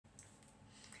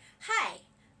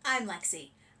I'm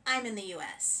Lexi. I'm in the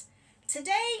US.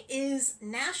 Today is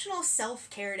National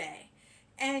Self-Care Day.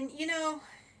 And you know,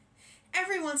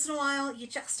 every once in a while, you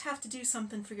just have to do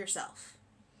something for yourself.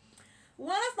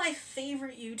 One of my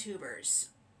favorite YouTubers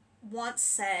once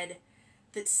said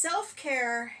that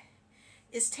self-care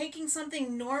is taking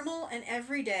something normal and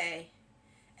everyday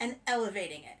and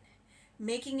elevating it,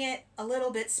 making it a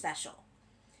little bit special.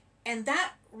 And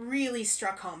that really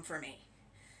struck home for me.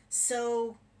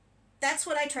 So that's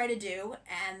what I try to do,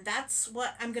 and that's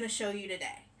what I'm going to show you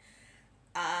today.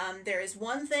 There is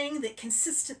one thing that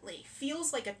consistently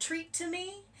feels like a treat to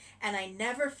me, and I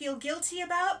never feel guilty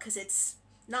about because it's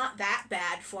not that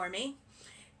bad for me.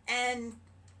 And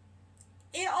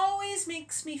it always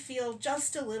makes me feel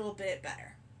just a little bit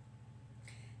better.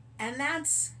 And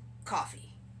that's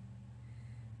coffee.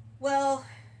 Well,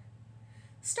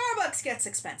 Starbucks gets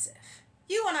expensive.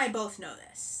 You and I both know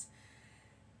this.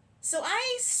 So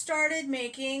I started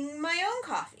making my own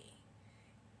coffee.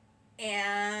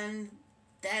 And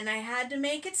then I had to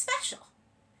make it special.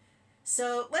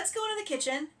 So let's go into the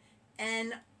kitchen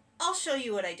and I'll show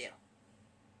you what I do.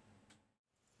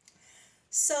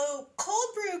 So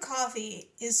cold brew coffee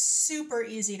is super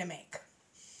easy to make.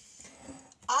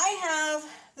 I have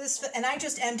this, and I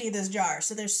just emptied this jar,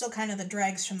 so there's still kind of the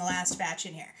dregs from the last batch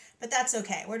in here. But that's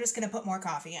okay, we're just going to put more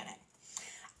coffee in it.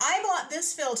 I bought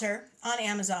this filter on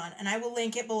Amazon, and I will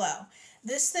link it below.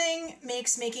 This thing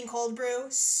makes making cold brew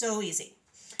so easy.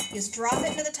 You just drop it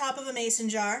into the top of a mason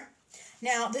jar.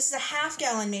 Now, this is a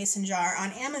half-gallon mason jar. On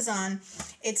Amazon,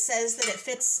 it says that it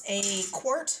fits a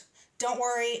quart. Don't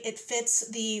worry, it fits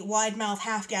the wide mouth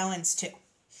half gallons too.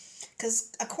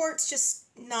 Because a quart's just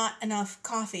not enough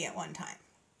coffee at one time.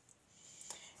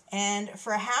 And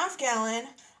for a half gallon,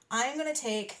 I'm going to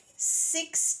take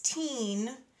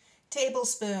 16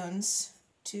 tablespoons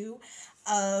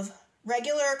of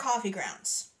regular coffee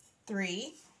grounds.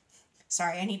 3,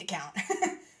 sorry, I need to count.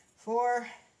 4,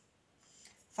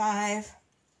 5,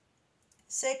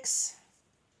 6,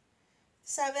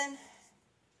 7,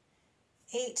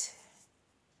 8,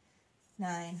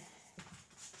 9,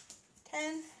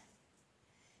 10,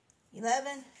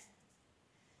 11,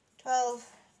 12,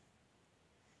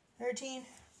 13,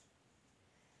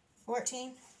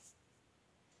 14,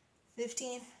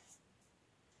 15,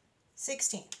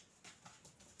 16.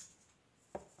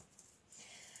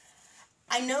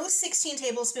 I know 16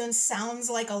 tablespoons sounds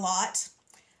like a lot,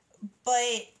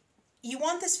 but you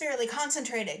want this fairly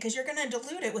concentrated because you're going to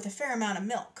dilute it with a fair amount of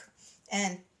milk.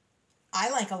 And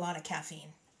I like a lot of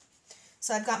caffeine.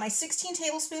 So I've got my 16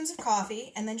 tablespoons of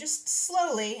coffee, and then just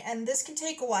slowly, and this can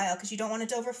take a while because you don't want it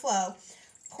to overflow,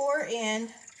 pour in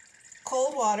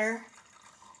cold water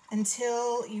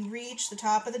until you reach the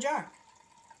top of the jar.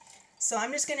 So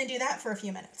I'm just going to do that for a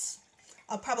few minutes.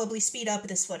 I'll probably speed up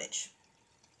this footage.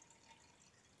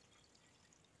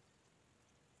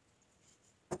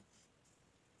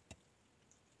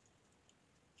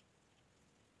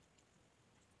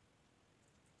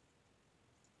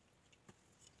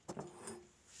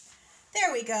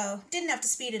 There we go. Didn't have to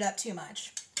speed it up too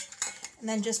much. And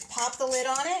then just pop the lid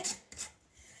on it.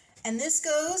 And this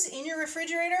goes in your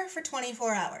refrigerator for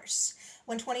 24 hours.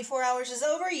 When 24 hours is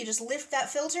over, you just lift that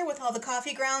filter with all the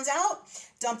coffee grounds out,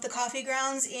 dump the coffee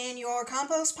grounds in your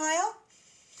compost pile,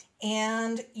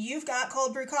 and you've got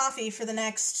cold brew coffee for the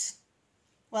next,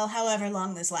 well, however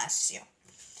long this lasts you.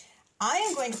 I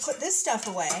am going to put this stuff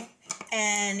away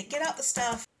and get out the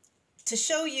stuff to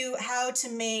show you how to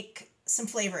make some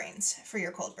flavorings for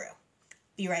your cold brew.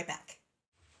 Be right back.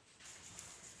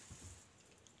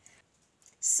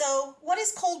 So what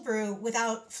is cold brew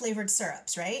without flavored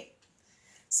syrups, right?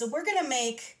 So we're going to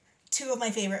make 2 of my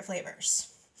favorite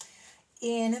flavors.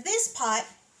 In this pot,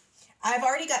 I've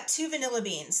already got 2 vanilla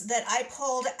beans that I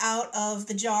pulled out of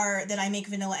the jar that I make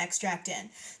vanilla extract in.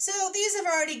 So these have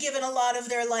already given a lot of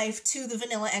their life to the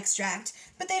vanilla extract,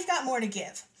 but they've got more to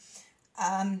give.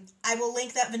 I will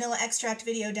link that vanilla extract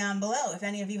video down below if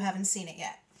any of you haven't seen it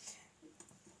yet.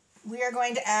 We are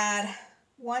going to add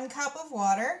 1 cup of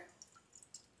water,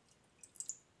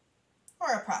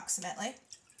 or approximately.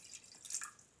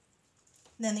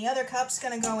 Then the other cup's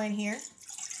going to go in here.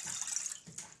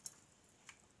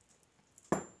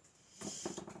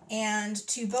 And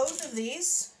to both of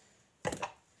these,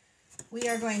 we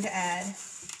are going to add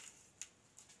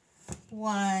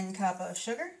 1 cup of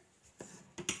sugar.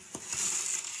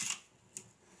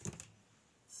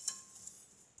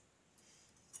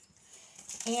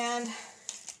 And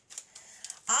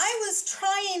I was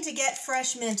trying to get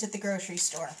fresh mint at the grocery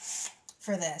store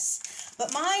for this,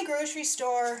 but my grocery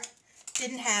store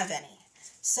didn't have any.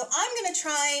 So I'm going to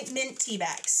try mint tea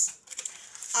bags.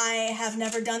 I have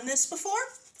never done this before.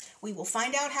 We will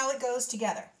find out how it goes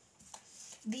together.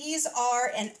 These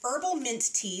are an herbal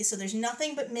mint tea, so there's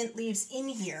nothing but mint leaves in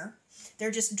here.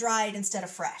 They're just dried instead of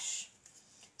fresh.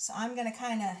 So I'm going to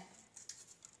kind of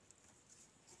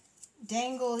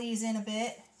dangle these in a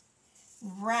bit,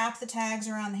 wrap the tags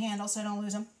around the handle so I don't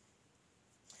lose them.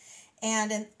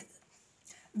 And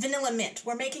vanilla mint.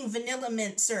 We're making vanilla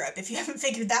mint syrup, if you haven't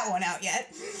figured that one out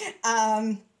yet.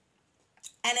 And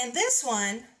in this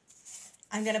one,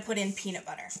 I'm going to put in peanut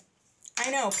butter. I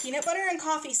know, peanut butter and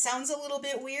coffee sounds a little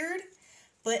bit weird,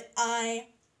 but I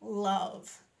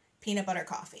love peanut butter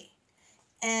coffee.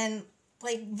 And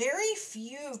like very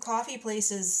few coffee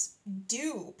places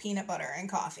do peanut butter and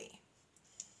coffee.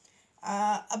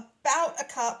 About a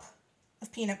cup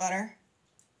of peanut butter.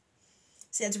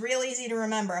 See, it's real easy to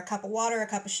remember. A cup of water, a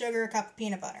cup of sugar, a cup of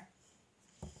peanut butter.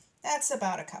 That's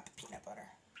about a cup of peanut butter.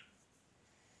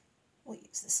 We'll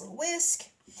use this little whisk.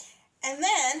 And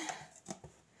then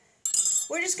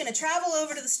we're just going to travel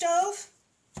over to the stove,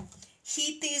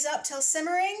 heat these up till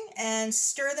simmering, and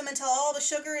stir them until all the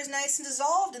sugar is nice and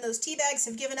dissolved and those tea bags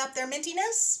have given up their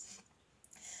mintiness.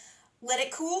 Let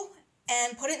it cool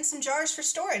and put it in some jars for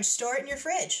storage. Store it in your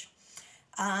fridge.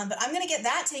 But I'm going to get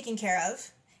that taken care of,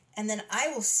 and then I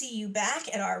will see you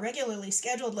back at our regularly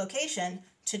scheduled location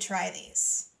to try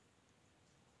these.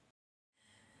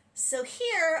 So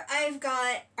here I've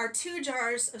got our 2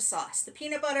 jars of sauce, the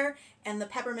peanut butter and the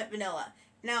peppermint vanilla.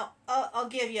 Now, I'll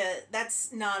give you,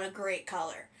 that's not a great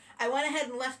color. I went ahead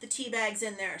and left the tea bags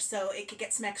in there so it could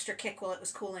get some extra kick while it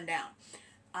was cooling down.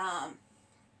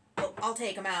 But I'll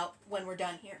take them out when we're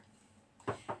done here.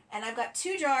 And I've got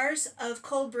 2 jars of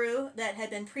cold brew that had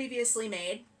been previously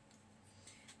made.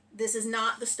 This is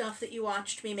not the stuff that you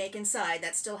watched me make inside.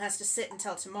 That still has to sit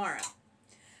until tomorrow.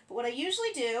 But what I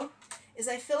usually do is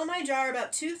I fill my jar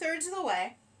about 2/3 of the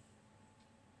way.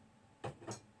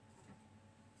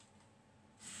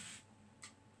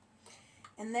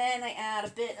 And then I add a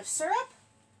bit of syrup.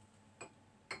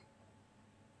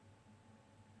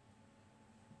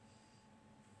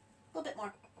 A little bit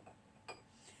more.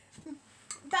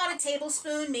 About a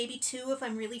tablespoon, maybe 2 if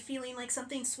I'm really feeling like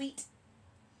something sweet.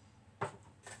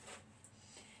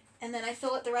 And then I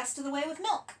fill it the rest of the way with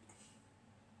milk.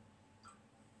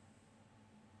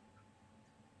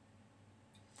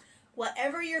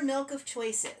 Whatever your milk of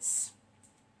choice is.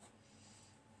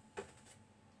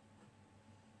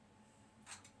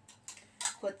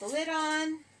 Put the lid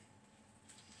on.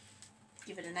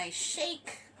 Give it a nice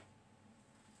shake.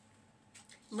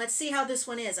 Let's see how this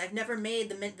one is. I've never made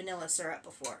the mint vanilla syrup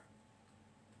before.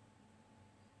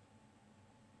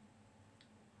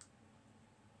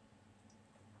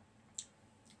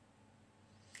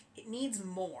 It needs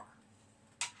more.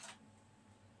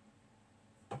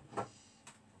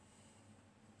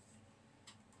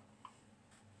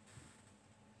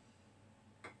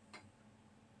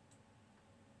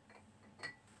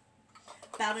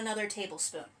 About another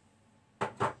tablespoon.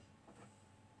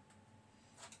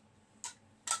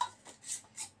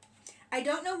 I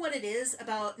don't know what it is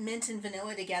about mint and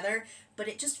vanilla together, but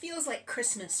it just feels like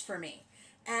Christmas for me.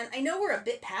 And I know we're a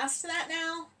bit past that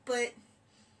now, but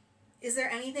is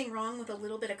there anything wrong with a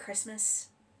little bit of Christmas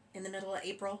in the middle of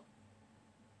April?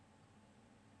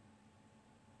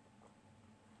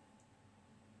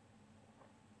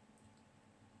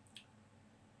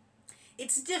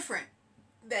 It's different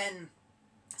than,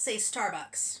 say,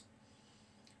 Starbucks.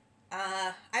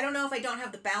 I don't know if I don't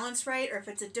have the balance right or if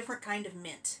it's a different kind of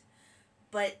mint,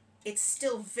 but it's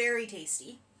still very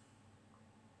tasty.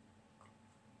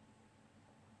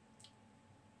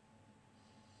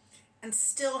 And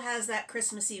still has that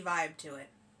Christmassy vibe to it.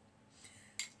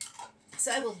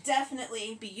 So I will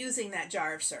definitely be using that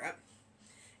jar of syrup.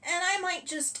 And I might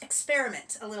just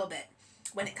experiment a little bit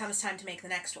when it comes time to make the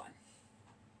next one.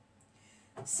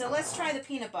 So let's try the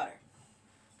peanut butter.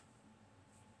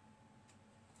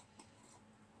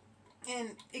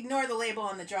 And ignore the label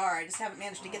on the jar. I just haven't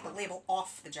managed to get the label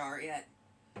off the jar yet.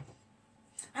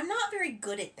 I'm not very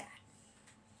good at that.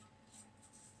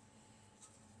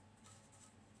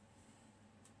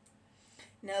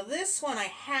 Now this one I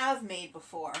have made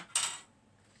before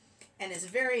and is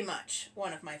very much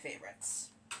one of my favorites.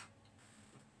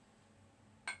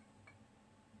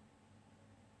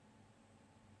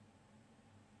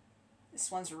 This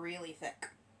one's really thick.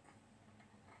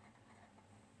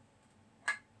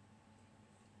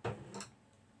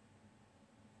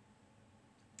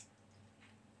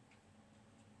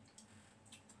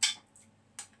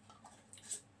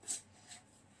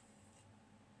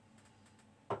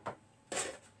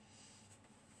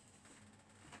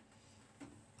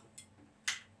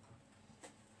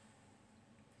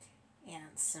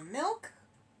 And some milk.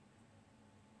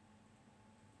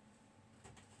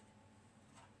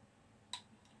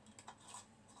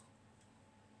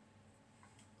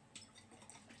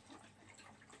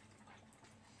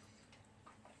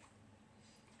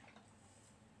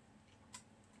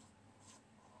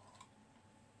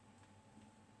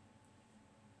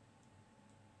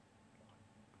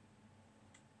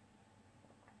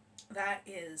 That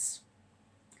is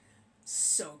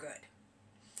so good.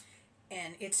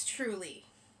 And it's truly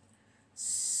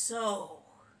so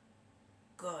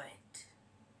good.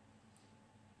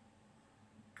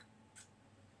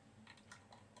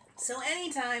 So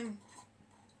anytime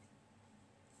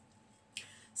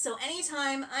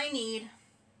I need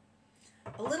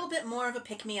a little bit more of a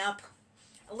pick-me-up,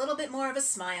 a little bit more of a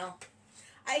smile,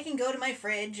 I can go to my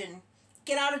fridge and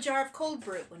get out a jar of cold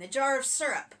brew and a jar of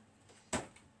syrup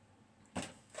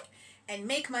and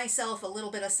make myself a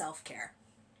little bit of self-care.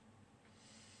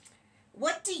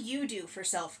 What do you do for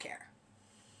self-care?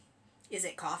 Is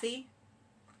it coffee?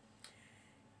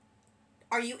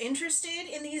 Are you interested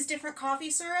in these different coffee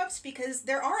syrups? Because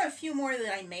there are a few more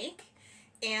that I make,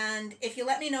 and if you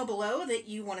let me know below that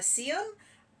you want to see them,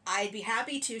 I'd be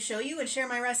happy to show you and share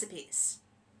my recipes.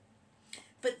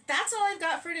 But that's all I've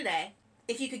got for today.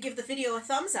 If you could give the video a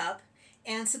thumbs up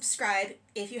and subscribe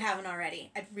if you haven't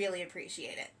already, I'd really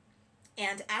appreciate it.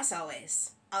 And as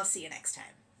always, I'll see you next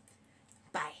time.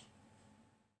 Bye.